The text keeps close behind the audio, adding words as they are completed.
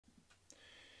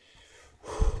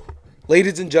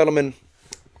Ladies and gentlemen,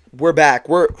 we're back.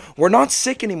 We're not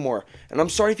sick anymore. And I'm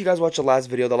sorry if you guys watched the last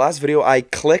video. The last video I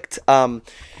clicked,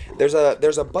 there's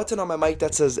a button on my mic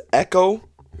that says echo.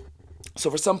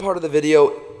 So for some part of the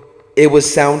video, it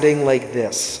was sounding like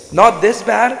this. Not this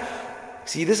bad.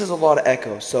 See, this is a lot of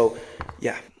echo. So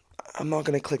yeah, I'm not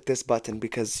gonna click this button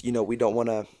because we don't want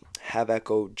to have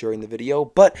echo during the video.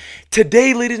 But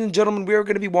today, ladies and gentlemen, we are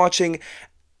gonna be watching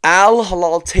Al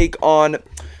Hilal take on,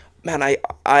 man,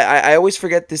 I always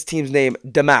forget this team's name,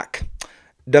 Damac.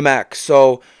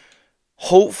 So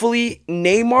hopefully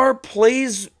Neymar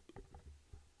plays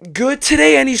good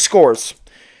today and he scores.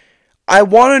 I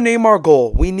want a Neymar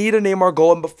goal. We need a Neymar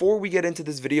goal. And before we get into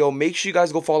this video, make sure you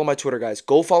guys go follow my Twitter, guys.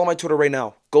 Go follow my Twitter right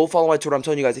now. Go follow my Twitter. I'm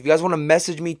telling you guys, if you guys want to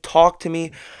message me, talk to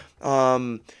me,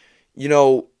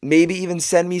 maybe even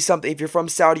send me something. If you're from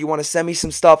Saudi, you want to send me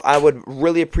some stuff, I would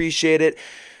really appreciate it.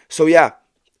 So yeah,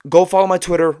 go follow my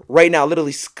Twitter right now.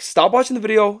 Literally, stop watching the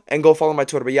video and go follow my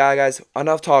Twitter. But yeah, guys,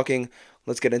 enough talking.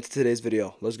 Let's get into today's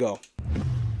video. Let's go.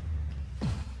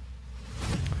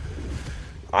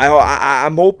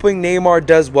 I'm hoping Neymar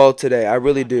does well today. I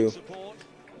really do.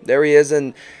 There he is,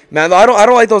 and man, I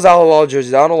don't like those Al Hilal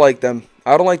jerseys. I don't like them.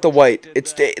 I don't like the white.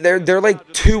 They're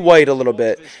like too white a little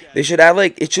bit. They should add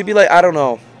it should be like, I don't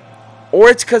know. Or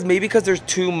it's maybe because there's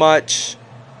too much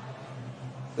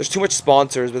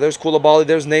sponsors. But there's Koulibaly,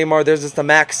 there's Neymar, there's just the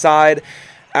Max side,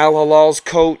 Al Hilal's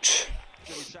coach.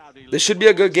 This should be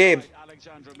a good game.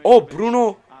 Oh,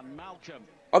 Ruben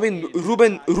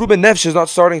Neves is not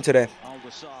starting today.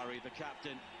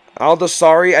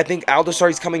 Aldasari, I think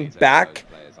Aldasari's coming back.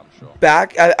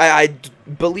 I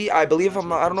believe I don't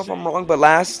know if I'm wrong, but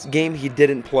last game he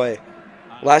didn't play.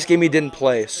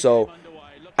 So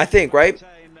I think, right?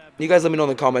 You guys let me know in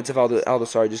the comments if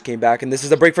Aldasari just came back. And this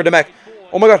is a break for Damac.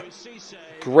 Oh my god.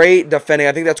 Great defending.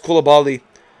 I think that's Koulibaly.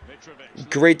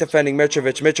 Great defending.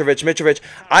 Mitrovic.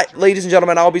 Ladies and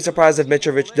gentlemen, I'll be surprised if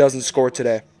Mitrovic doesn't score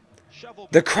today.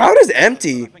 The crowd is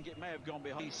empty.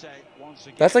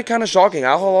 That's kind of shocking.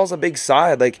 Al Hilal's a big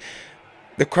side.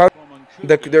 The crowd,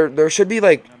 there should be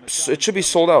it should be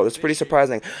sold out. It's pretty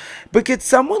surprising. But could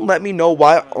someone let me know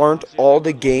why aren't all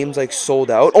the games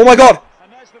sold out? Oh my god!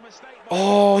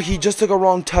 Oh, he just took a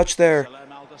wrong touch there.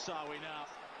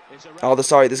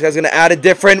 Aldasari, this guy's gonna add a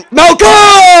different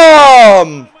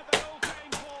Malcolm!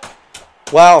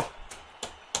 Wow.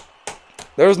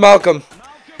 There's Malcolm.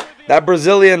 That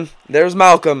Brazilian, there's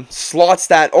Malcolm. Slots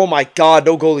that. Oh my god,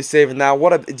 no goalie saving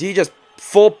that. He just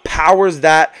full powers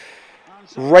that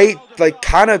right,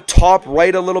 kind of top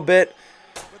right a little bit.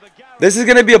 This is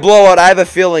going to be a blowout, I have a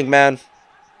feeling, man.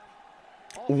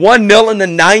 1-0 in the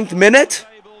 9th minute?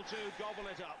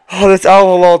 Oh, this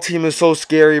Al Hilal team is so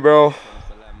scary, bro.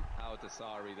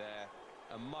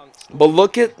 But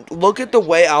look at the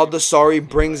way Aldasari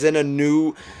brings in a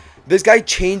new. This guy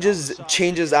changes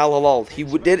Al Hilal. He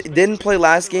didn't play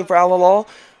last game for Al Hilal,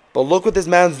 but look what this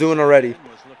man's doing already.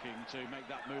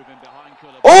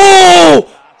 Oh!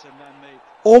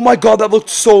 Oh my god, that looked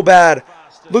so bad.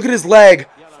 Look at his leg.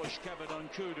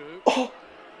 Oh.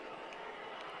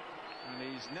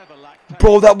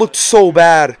 Bro, that looked so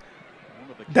bad.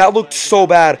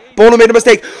 Bono made a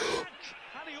mistake.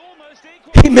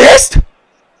 He missed?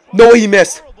 No, he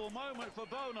missed.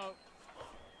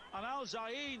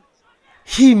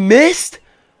 He missed?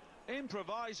 No,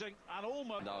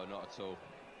 not at all.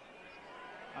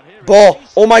 Ball.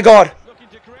 Oh my god.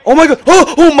 Oh my god.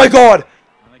 Oh my god.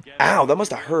 Ow, that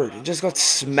must have hurt. It just got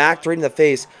smacked right in the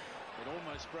face.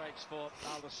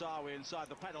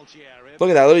 Look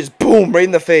at that. Literally just boom, right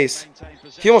in the face.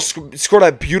 He almost scored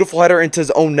a beautiful header into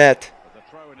his own net.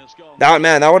 That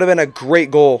would have been a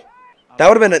great goal. That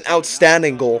would have been an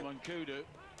outstanding goal.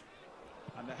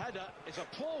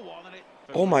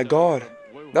 Oh my god.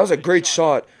 That was a great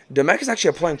shot. Damac is actually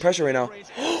applying pressure right now.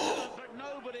 Oh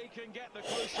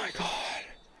my god.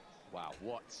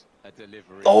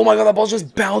 Oh my god, that ball's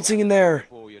just bouncing in there.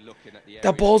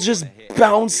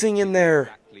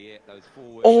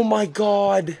 Oh my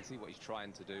god.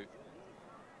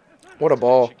 What a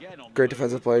ball. Great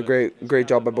defensive play. Great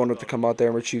job by Bono to come out there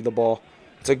and retrieve the ball.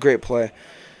 It's a great play.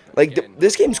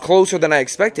 This game's closer than I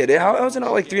expected. How is it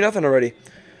not 3-0 already?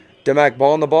 Damac,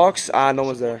 ball in the box. No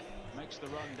one's there.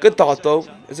 Good thought, though.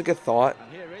 It's a good thought.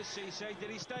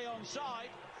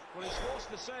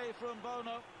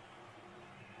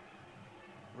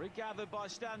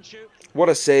 What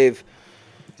a save.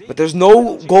 But there's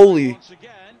no goalie.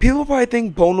 People probably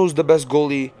think Bono's the best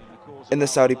goalie in the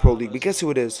Saudi Pro League. But guess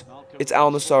who it is? It's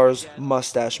Al Nassr's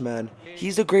mustache man.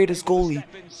 He's the greatest goalie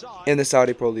in the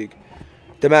Saudi Pro League.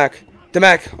 Damac.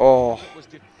 Oh.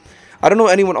 I don't know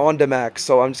anyone on Damac,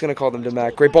 so I'm just going to call them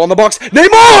Damac. Great ball in the box.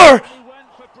 Neymar!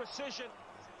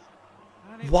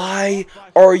 Why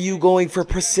are you going for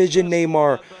precision,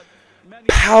 Neymar?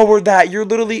 Power that. You're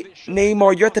literally,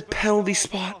 Neymar, you're at the penalty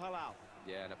spot.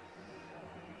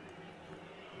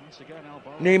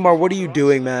 Neymar, what are you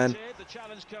doing, man?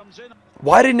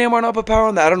 Why did Neymar not put power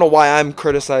on that? I don't know why I'm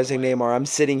criticizing Neymar. I'm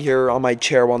sitting here on my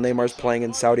chair while Neymar's playing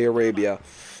in Saudi Arabia.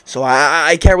 So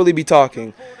I can't really be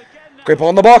talking. Great ball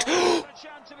in the box.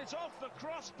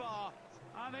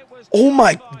 Oh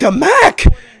my,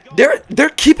 Damac! They're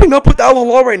keeping up with Al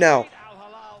Hilal right now.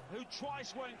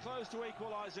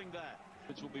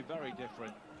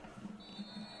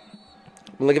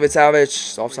 Look at it,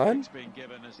 Savage. Offside?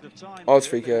 Oh, it's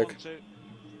free kick.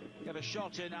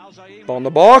 Ball in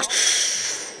the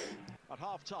box. At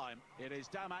halftime, it is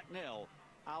Damac 0,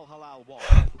 Al Hilal 1.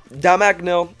 Damac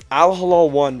 0, Al Hilal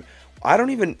 1. I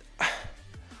don't even.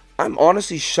 I'm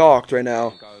honestly shocked right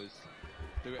now.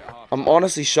 I'm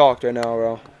honestly shocked right now,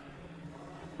 bro.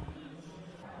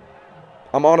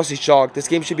 I'm honestly shocked. This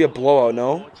game should be a blowout,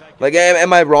 no? Like,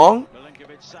 am I wrong?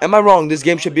 Am I wrong? This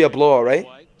game should be a blowout, right?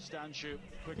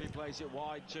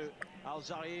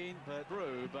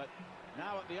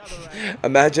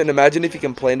 Imagine if he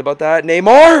complained about that.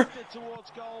 Neymar!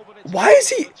 Why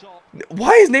is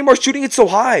Neymar shooting it so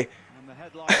high?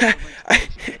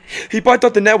 He probably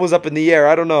thought the net was up in the air.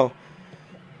 I don't know.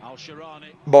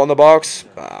 Ball in the box.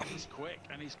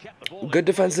 Good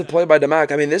defensive play by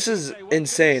Damac. I mean, this is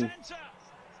insane.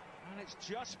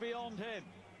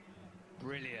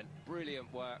 Brilliant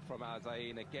work from Al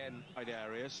Zain again.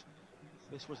 Areas.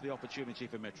 This was the opportunity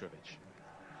for Mitrovic.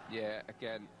 Yeah,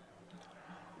 again.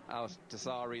 Al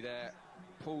Tassari there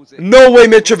pulls it. No way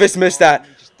Mitrovic missed that.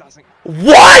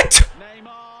 What?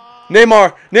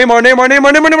 Neymar.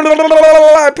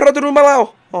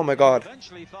 Oh my god.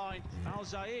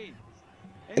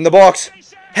 In the box.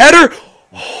 Header.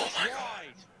 Oh my god.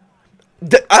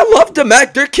 I love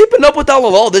Damac. They're keeping up with Al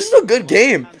Hilal. This is a good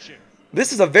game.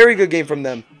 This is a very good game from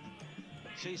them.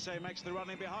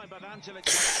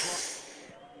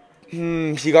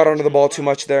 He got onto the ball too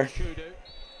much there.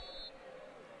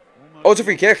 Oh, it's a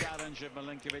free kick.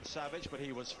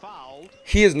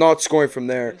 He is not scoring from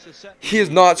there. He is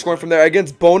not scoring from there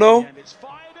against Bono.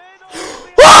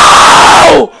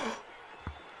 Oh!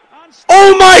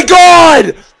 Oh my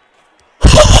god!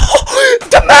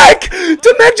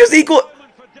 Damac just equal.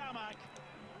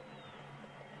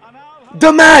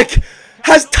 Damac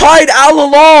has tied Al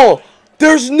Hilal.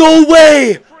 There's no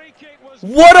way.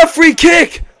 What a free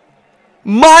kick.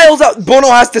 Miles out. Bono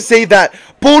has to save that.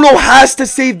 Bono has to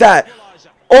save that.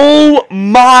 Oh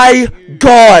my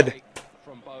god.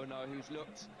 From Bono, who's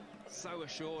looked so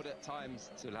assured at times,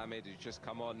 to Hamid, who's just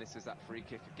come on. This is that free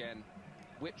kick again.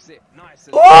 Whips it nice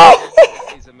and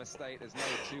is a mistake. There's no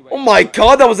two-way. Oh my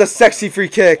god, that was a sexy free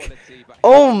kick.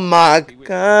 Oh my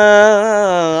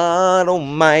god. Oh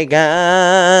my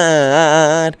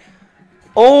god.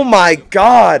 Oh my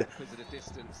god.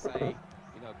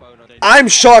 I'm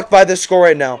shocked by this score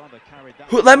right now.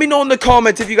 Let me know in the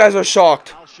comments if you guys are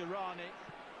shocked.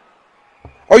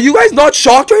 Are you guys not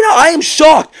shocked right now? I am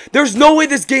shocked. There's no way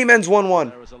this game ends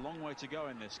 1-1. There is a long way to go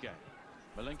in this game.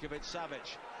 Milinkovic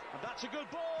Savic. And that's a good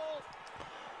ball.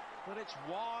 But it's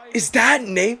wide. Is that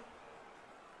Neymar?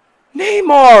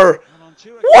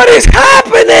 What is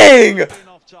happening?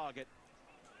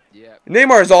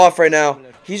 Neymar is off right now.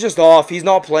 He's just off. He's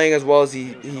not playing as well as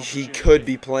he could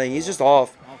be playing. He's just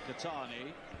off.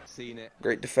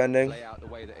 Great defending.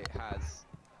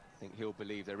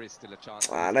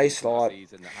 Nice thought.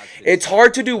 It's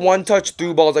hard to do one-touch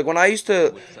through balls. Like when I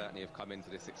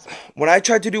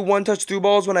tried to do one-touch through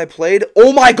balls when I played.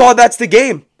 Oh my god, that's the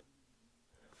game.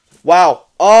 Wow.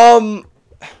 I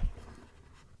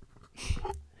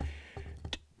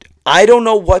don't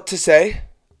know what to say,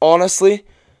 honestly.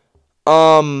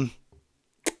 Wow.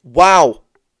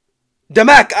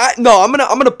 Damac, no, I'm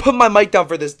gonna put my mic down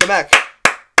for this. Damac.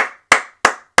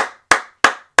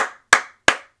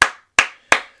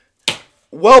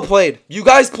 Well played. You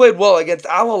guys played well against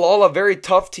Al Hilal, a very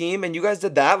tough team, and you guys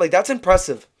did that. Like, that's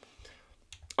impressive.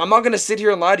 I'm not gonna sit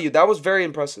here and lie to you. That was very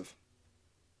impressive.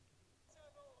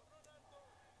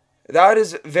 That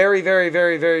is very, very,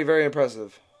 very, very, very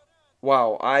impressive.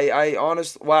 Wow.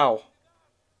 Wow.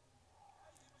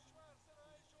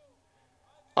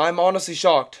 I'm honestly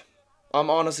shocked. I'm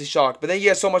honestly shocked. But thank you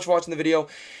guys so much for watching the video.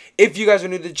 If you guys are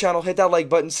new to the channel, hit that like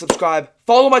button, subscribe.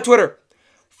 Follow my Twitter.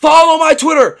 Follow my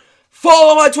Twitter.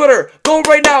 Follow my Twitter. Go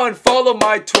right now and follow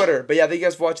my Twitter. But yeah, thank you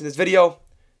guys for watching this video.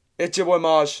 It's your boy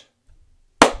Maj.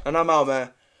 And I'm out,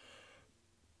 man.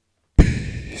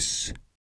 Peace.